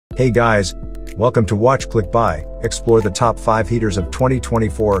Hey guys, welcome to WatchClickBuy. Explore the top 5 heaters of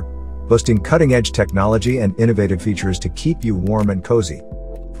 2024, boasting cutting-edge technology and innovative features to keep you warm and cozy.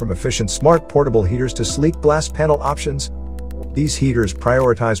 From efficient smart portable heaters to sleek glass panel options, these heaters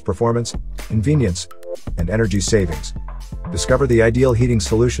prioritize performance, convenience, and energy savings. Discover the ideal heating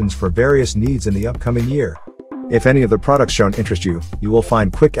solutions for various needs in the upcoming year. If any of the products shown interest you, you will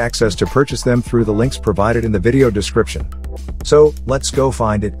find quick access to purchase them through the links provided in the video description. So, let's go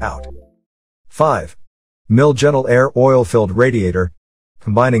find it out. 5. Mill Gentle Air Oil-Filled Radiator.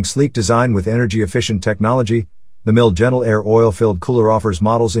 Combining sleek design with energy-efficient technology, the Mill Gentle Air Oil-Filled Cooler offers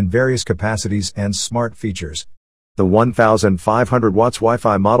models in various capacities and smart features. The 1,500 watts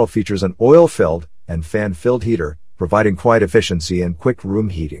Wi-Fi model features an oil-filled and fan-filled heater, providing quiet efficiency and quick room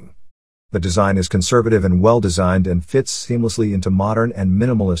heating. The design is conservative and well-designed and fits seamlessly into modern and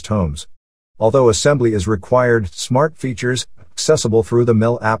minimalist homes. Although assembly is required, smart features, accessible through the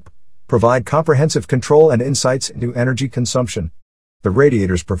Mill app, provide comprehensive control and insights into energy consumption. The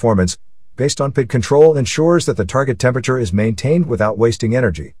radiator's performance, based on PID control, ensures that the target temperature is maintained without wasting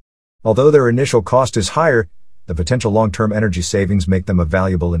energy. Although their initial cost is higher, the potential long-term energy savings make them a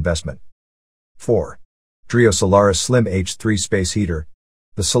valuable investment. 4. Dreo Solaris Slim H3 Space Heater.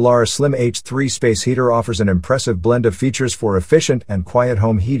 The Solaris Slim H3 Space Heater offers an impressive blend of features for efficient and quiet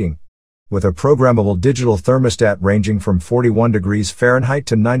home heating. With a programmable digital thermostat ranging from 41 degrees Fahrenheit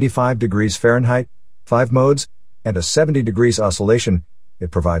to 95 degrees Fahrenheit, 5 modes, and a 70 degrees oscillation,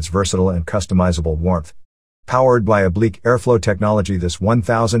 it provides versatile and customizable warmth. Powered by oblique airflow technology, this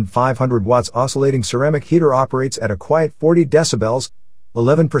 1,500 watts oscillating ceramic heater operates at a quiet 40 decibels,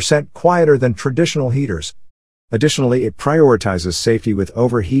 11% quieter than traditional heaters. Additionally, it prioritizes safety with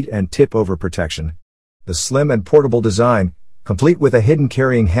overheat and tip-over protection. The slim and portable design, complete with a hidden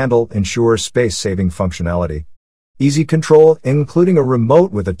carrying handle, ensures space-saving functionality. Easy control, including a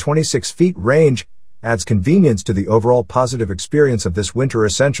remote with a 26 feet range, adds convenience to the overall positive experience of this winter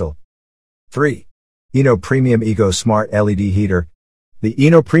essential. 3. Aeno Premium Eco Smart LED Heater. The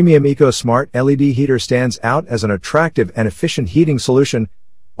Aeno Premium Eco Smart LED Heater stands out as an attractive and efficient heating solution,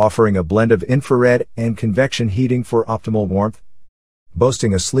 offering a blend of infrared and convection heating for optimal warmth.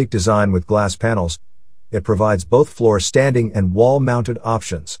 Boasting a sleek design with glass panels, it provides both floor-standing and wall-mounted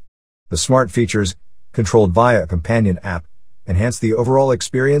options. The smart features, controlled via a companion app, enhance the overall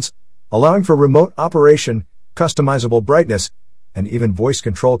experience, allowing for remote operation, customizable brightness, and even voice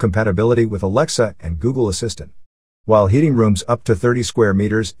control compatibility with Alexa and Google Assistant. While heating rooms up to 30 square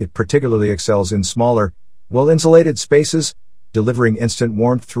meters, it particularly excels in smaller, well-insulated spaces, delivering instant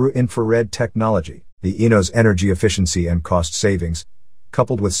warmth through infrared technology. The Aeno's energy efficiency and cost savings,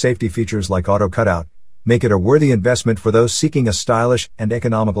 coupled with safety features like auto cutout, make it a worthy investment for those seeking a stylish and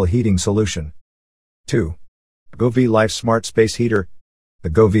economical heating solution. 2. GoveeLife Smart Space Heater. The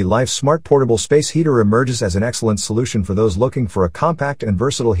GoveeLife Smart Portable Space Heater emerges as an excellent solution for those looking for a compact and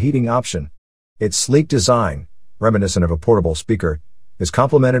versatile heating option. Its sleek design, reminiscent of a portable speaker, is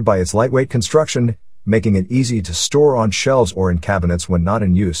complemented by its lightweight construction, making it easy to store on shelves or in cabinets when not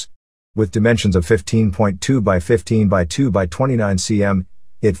in use. With dimensions of 15.2 by 15 by 2 by 29 cm,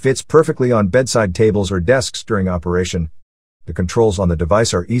 it fits perfectly on bedside tables or desks during operation. The controls on the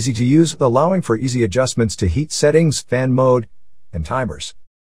device are easy to use, allowing for easy adjustments to heat settings, fan mode, and timers.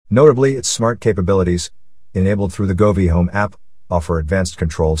 Notably, its smart capabilities, enabled through the GoveeHome app, offer advanced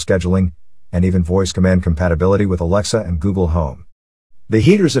control scheduling, and even voice command compatibility with Alexa and Google Home. The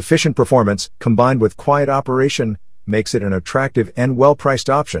heater's efficient performance, combined with quiet operation, makes it an attractive and well-priced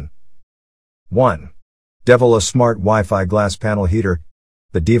option. 1. Devola Smart Wi-Fi Glass Panel Heater.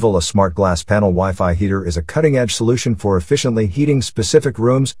 The Devola Smart Glass Panel Wi-Fi Heater is a cutting-edge solution for efficiently heating specific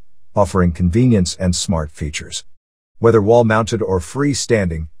rooms, offering convenience and smart features. Whether wall-mounted or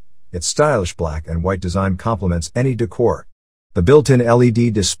freestanding, its stylish black and white design complements any decor. The built-in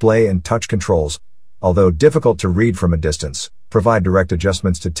LED display and touch controls, although difficult to read from a distance, provide direct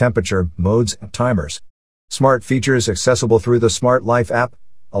adjustments to temperature, modes, and timers. Smart features accessible through the Smart Life app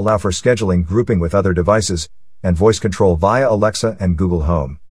allow for scheduling, grouping with other devices, and voice control via Alexa and Google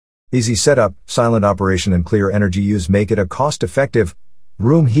Home. Easy setup, silent operation, and clear energy use make it a cost-effective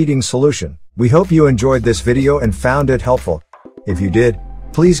room heating solution. We hope you enjoyed this video and found it helpful. If you did,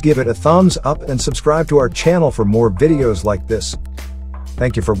 please give it a thumbs up and subscribe to our channel for more videos like this.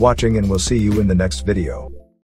 Thank you for watching, and we'll see you in the next video.